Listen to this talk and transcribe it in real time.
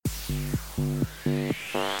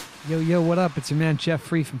Yo, what up? It's your man Jeff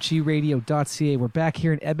Free from GRadio.ca. We're back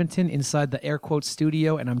here in Edmonton inside the Air Quote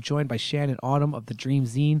studio, and I'm joined by Chandon Autumn of the Dream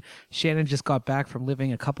Zine. Shannon just got back from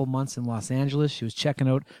living a couple months in Los Angeles. She was checking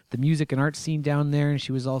out the music and art scene down there, and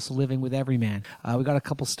she was also living with EVeryman. We got a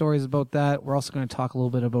couple stories about that. We're also going to talk a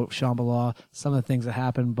little bit about Shambhala, some of the things that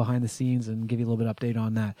happened behind the scenes, and give you a little bit of update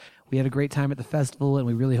on that. We had a great time at the festival, and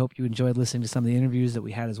we really hope you enjoyed listening to some of the interviews that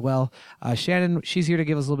we had as well. Shannon, she's here to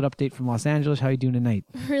give us a little bit of update from Los Angeles. How are you doing tonight?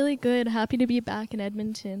 Really good. Happy to be back in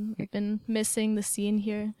Edmonton. I've been missing the scene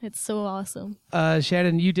here. It's so awesome.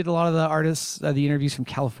 Shannon, you did a lot of the artists, the interviews from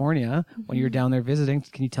California when you were down there visiting.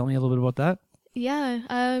 Can you tell me a little bit about that?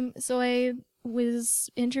 Yeah. So I was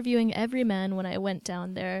interviewing EVeryman when I went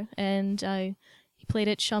down there, and he played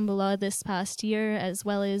at Shambhala this past year, as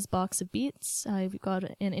well as Box of Beats. We've got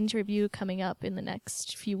an interview coming up in the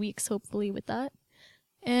next few weeks, hopefully, with that.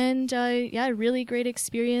 And yeah, really great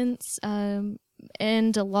experience,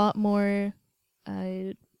 and a lot more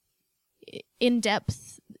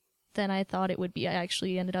in-depth than I thought it would be. I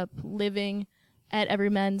actually ended up living at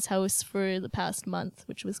EVeryman's house for the past month,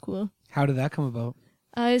 which was cool. How did that come about?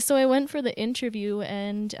 So I went for the interview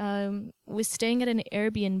and was staying at an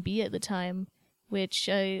Airbnb at the time, which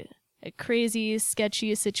a crazy,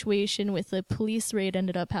 sketchy situation with a police raid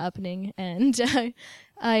ended up happening, and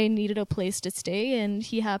I needed a place to stay, and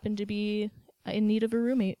he happened to be in need of a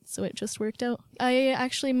roommate, so it just worked out. I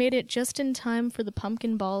actually made it just in time for the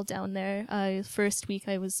pumpkin ball down there, first week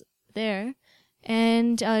I was there,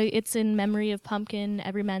 and it's in memory of Pumpkin.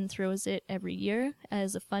 EVeryman throws it every year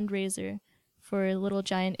as a fundraiser for Little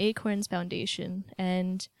Giant Acorns Foundation,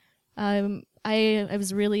 and I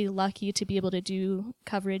was really lucky to be able to do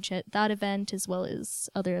coverage at that event as well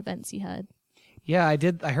as other events he had. Yeah, I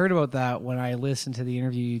did. I heard about that when I listened to the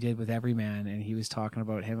interview you did with EVeryman, and he was talking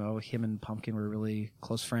about him and Pumpkin were really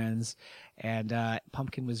close friends, and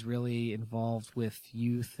Pumpkin was really involved with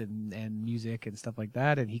youth and music and stuff like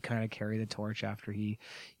that, and he kind of carried the torch after he,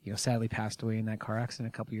 sadly passed away in that car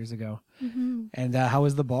accident a couple years ago. Mm-hmm. And how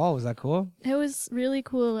was the ball? Was that cool? It was really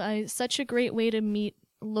cool. Such a great way to meet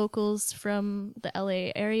locals from the LA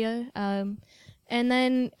area, and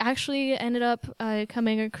then actually ended up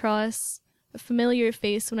coming across a familiar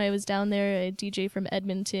face when I was down there. A DJ from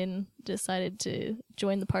Edmonton decided to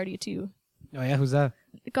join the party too. Oh yeah, who's that?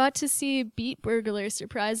 Got to see Beat Burglar,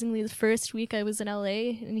 surprisingly, the first week I was in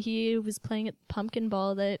LA, and he was playing at the pumpkin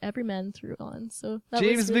ball that EVeryman threw on. So that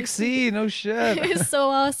James was really McSee, cool. no shit. It was so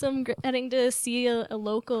awesome getting to see a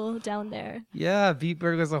local down there. Yeah, Beat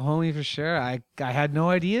Burglar's a homie for sure. I had no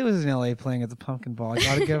idea he was in LA playing at the pumpkin ball. I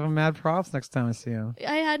gotta give him mad props next time I see him.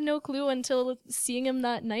 I had no clue until seeing him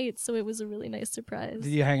that night, so it was a really nice surprise.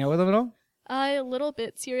 Did you hang out with him at all? Little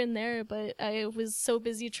bits here and there, but I was so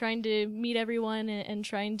busy trying to meet everyone and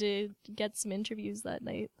trying to get some interviews that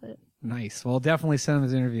night. But Nice. Well, definitely send him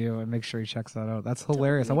his interview and make sure he checks that out. That's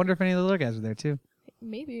hilarious. Totally. I wonder if any of the other guys are there too.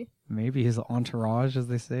 Maybe His entourage, as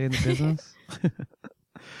they say in the business.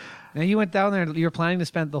 Now, you went down there. You were planning to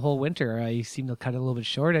spend the whole winter. You seemed to cut it a little bit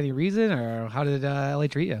short. Any reason, or how did LA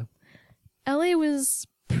treat you? LA was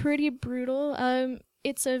pretty brutal.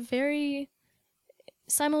 It's a very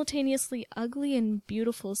simultaneously ugly and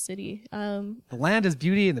beautiful city. The land is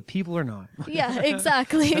beauty and the people are not. Yeah,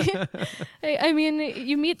 exactly. I mean,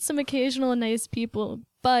 you meet some occasional nice people,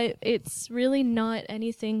 but it's really not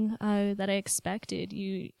anything that I expected.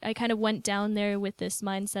 I kind of went down there with this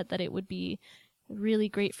mindset that it would be really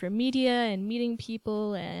great for media and meeting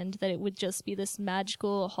people, and that it would just be this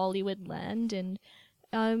magical Hollywood land, and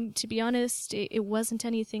to be honest, it wasn't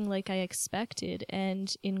anything like I expected,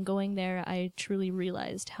 and in going there, I truly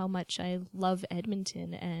realized how much I love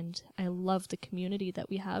Edmonton, and I love the community that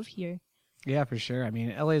we have here. Yeah, for sure. I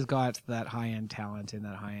mean, LA's got that high-end talent and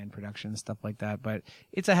that high-end production and stuff like that, but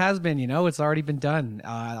it's a has-been, it's already been done.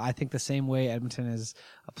 I think the same way Edmonton is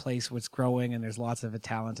a place where it's growing and there's lots of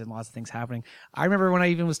talent and lots of things happening. I remember when I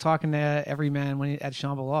even was talking to EVeryman at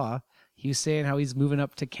Shambhala, he was saying how he's moving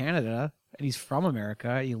up to Canada, and he's from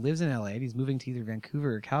America. He lives in LA, and he's moving to either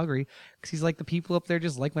Vancouver or Calgary because he's like, the people up there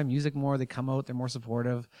just like my music more. They come out, they're more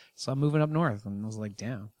supportive. So I'm moving up north. And I was like,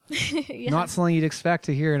 damn. Yeah. Not something you'd expect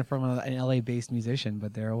to hear from an LA-based musician,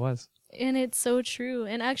 but there it was. And it's so true.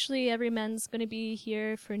 And actually, EVeryman's going to be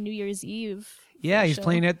here for New Year's Eve. Yeah, he's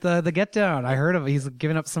playing at the Get Down. I heard of it. He's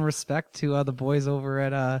giving up some respect to the boys over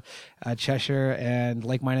at Cheshire and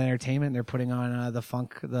Like Minded Entertainment. They're putting on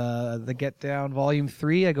the Get Down Volume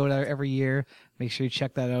 3. I go there every year. Make sure you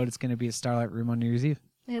check that out. It's going to be at Starlight Room on New Year's Eve.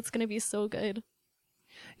 It's going to be so good.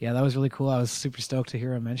 Yeah, that was really cool. I was super stoked to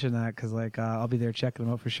hear him mention that because, like, I'll be there checking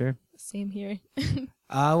them out for sure. Same here.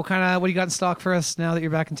 What do you got in stock for us now that you're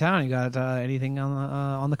back in town? You got anything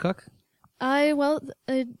on the cook?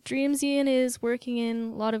 Dream Zine is working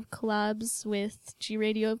in a lot of collabs with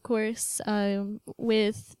GRadio, of course.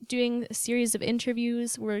 With doing a series of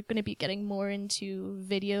interviews, we're going to be getting more into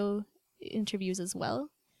video interviews as well.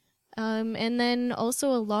 And then also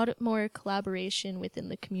a lot more collaboration within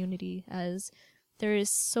the community, as there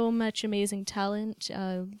is so much amazing talent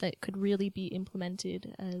that could really be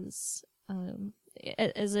implemented as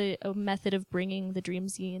a method of bringing the Dream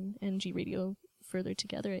Zine and GRadio further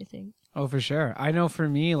together, I think. Oh, for sure. I know for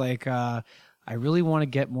me, like, I really want to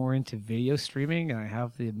get more into video streaming, and I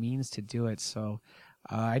have the means to do it. So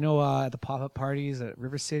I know at the pop-up parties at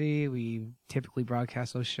River City, we typically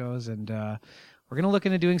broadcast those shows, and we're going to look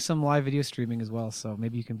into doing some live video streaming as well. So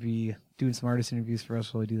maybe you can be doing some artist interviews for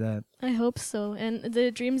us while we do that. I hope so. And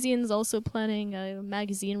the Dream Zine is also planning a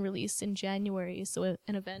magazine release in January, so an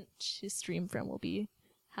event to stream from will be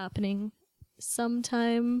happening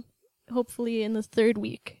sometime, hopefully in the third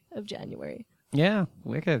week of January. Yeah,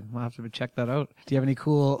 wicked. We'll have to check that out. Do you have any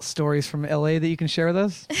cool stories from LA that you can share with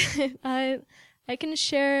us? I can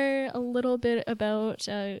share a little bit about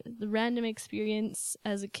the random experience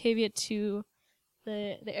as a caveat to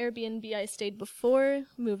the Airbnb I stayed before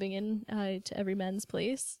moving in to EVeryman's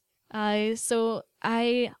place. So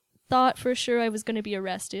I thought for sure I was going to be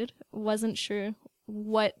arrested. Wasn't sure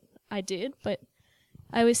what I did, but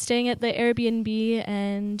I was staying at the Airbnb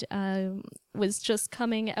and was just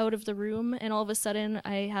coming out of the room, and all of a sudden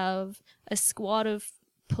I have a squad of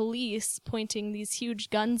police pointing these huge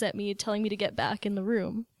guns at me, telling me to get back in the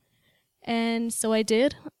room. And so I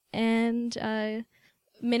did, and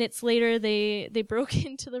minutes later they broke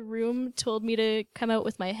into the room, told me to come out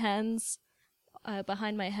with my hands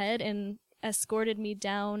behind my head, and escorted me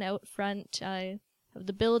down out front of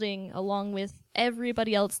the building along with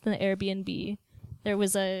everybody else in the Airbnb. There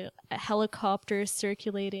was a helicopter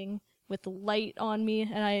circulating with the light on me,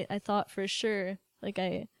 and I thought for sure like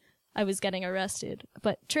I was getting arrested.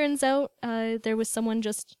 But turns out there was someone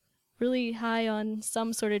just really high on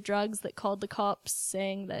some sort of drugs that called the cops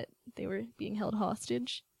saying that they were being held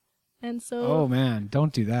hostage. And so... Oh, man,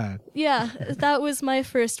 don't do that. Yeah, that was my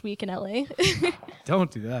first week in LA. Don't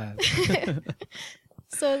do that.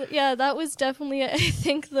 So, yeah, that was definitely, I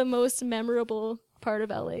think, the most memorable part of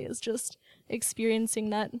LA is just experiencing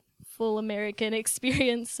that full American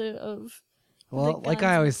experience of... Well, like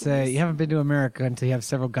I always say, you haven't been to America until you have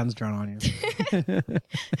several guns drawn on you.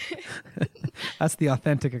 That's the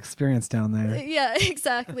authentic experience down there. Yeah,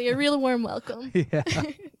 exactly. A real warm welcome. Yeah.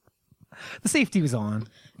 The safety was on.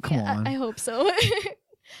 Come on. I hope so.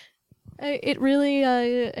 It really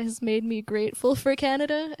has made me grateful for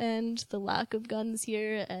Canada and the lack of guns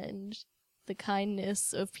here and the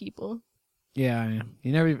kindness of people. Yeah,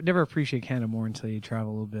 you never appreciate Canada more until you travel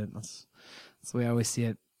a little bit. That's the way I always see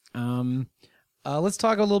it. Let's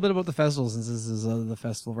talk a little bit about the festival, since this is the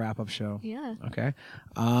festival wrap-up show. Yeah. Okay.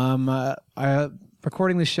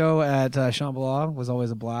 Recording the show at Shambhala was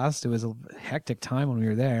always a blast. It was a hectic time when we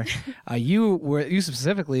were there. You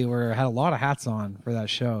specifically had a lot of hats on for that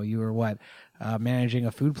show. You were managing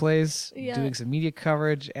a food place, doing some media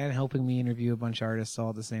coverage, and helping me interview a bunch of artists all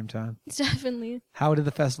at the same time. Definitely. How did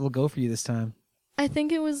the festival go for you this time? I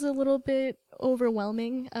think it was a little bit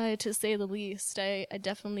overwhelming, to say the least. I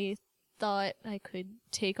definitely thought I could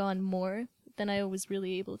take on more than I was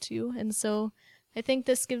really able to. And so I think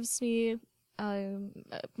this gives me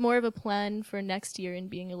more of a plan for next year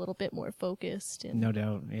and being a little bit more focused. No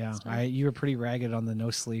doubt, yeah. You were pretty ragged on the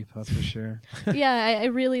no sleep, that's for sure. Yeah, I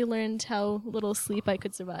really learned how little sleep I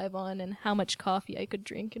could survive on and how much coffee I could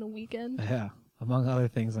drink in a weekend. Yeah, among other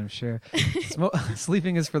things, I'm sure.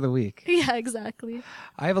 Sleeping is for the weak. Yeah, exactly.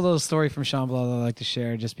 I have a little story from Shambhala that I'd like to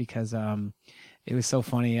share just because it was so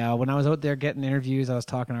funny. When I was out there getting interviews, I was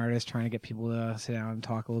talking to artists, trying to get people to sit down and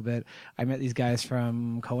talk a little bit. I met these guys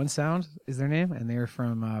from Cohen Sound, is their name, and they were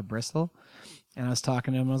from Bristol. And I was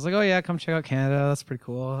talking to them. I was like, "Oh yeah, come check out Canada. That's pretty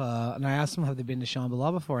cool." And I asked them, "Have they been to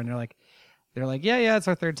Shambhala before?" And they're like, "Yeah, it's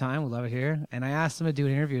our third time. We love it here." And I asked them to do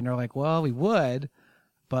an interview, and they're like, "Well, we would,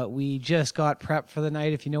 but we just got prepped for the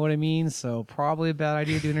night, if you know what I mean. So probably a bad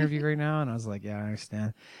idea to do an interview right now." And I was like, "Yeah, I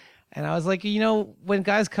understand." And I was like, when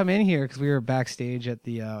guys come in here, because we were backstage at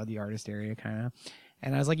the artist area kind of,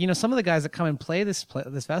 and I was like, some of the guys that come and play this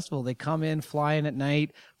festival, they come in, fly in at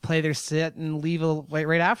night, play their set, and leave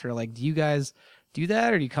right after. Like, do you guys do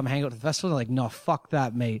that, or do you come hang out at the festival? They're like, no, fuck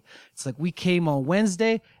that, mate. It's like, we came on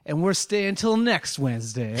Wednesday and we're staying till next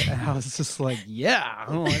Wednesday. And I was just like, yeah.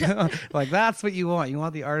 I'm like, that's what you want. You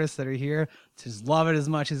want the artists that are here to just love it as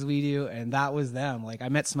much as we do. And that was them. Like, I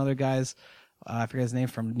met some other guys, I forget his name,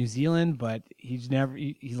 from New Zealand, but he's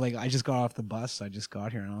like, I just got off the bus. So I just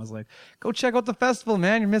got here and I was like, go check out the festival,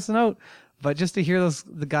 man. You're missing out. But just to hear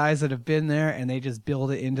the guys that have been there and they just build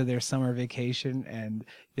it into their summer vacation, and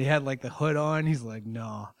they had like the hood on. He's like,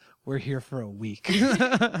 no, we're here for a week.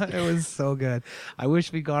 It was so good. I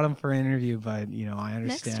wish we got him for an interview, but I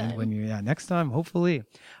understand when next time, hopefully.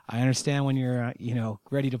 I understand when you're,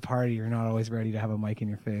 ready to party, you're not always ready to have a mic in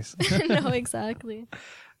your face. No, exactly.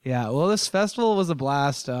 Yeah, well, this festival was a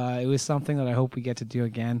blast. It was something that I hope we get to do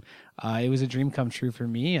again. It was a dream come true for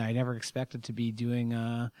me. I never expected to be being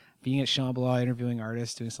at Shambhala, interviewing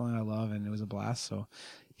artists, doing something I love, and it was a blast. So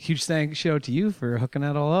huge shout out to you for hooking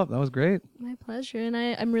that all up. That was great. My pleasure. And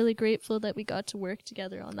I'm really grateful that we got to work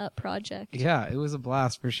together on that project. Yeah, it was a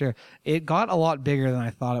blast for sure. It got a lot bigger than I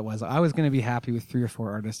thought it was. I was going to be happy with 3 or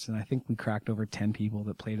 4 artists, and I think we cracked over 10 people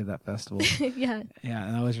that played at that festival. Yeah. Yeah,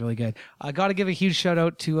 and that was really good. I got to give a huge shout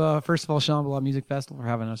out to, first of all, Shambhala Music Festival for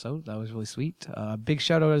having us out. That was really sweet. Big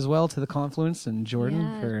shout out as well to the Confluence and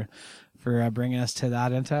Jordan for bringing us to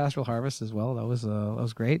that and to Astral Harvest as well. That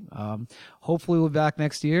was great. Hopefully we'll be back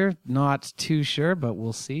next year. Not too sure, but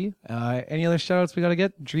we'll see. Any other shout outs we got to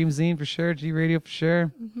get? Dream Zine for sure. GRadio for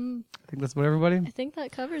sure. Mm-hmm. I think that's what everybody. I think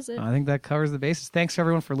that covers it. I think that covers the basis. Thanks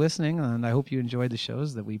everyone for listening, and I hope you enjoyed the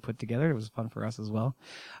shows that we put together. It was fun for us as well.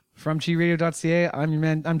 From GRadio.ca,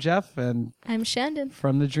 I'm Jeff, and I'm Chandon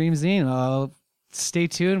from the Dream Zine. Stay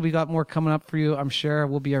tuned. We got more coming up for you. I'm sure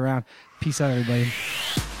we'll be around. Peace out, everybody.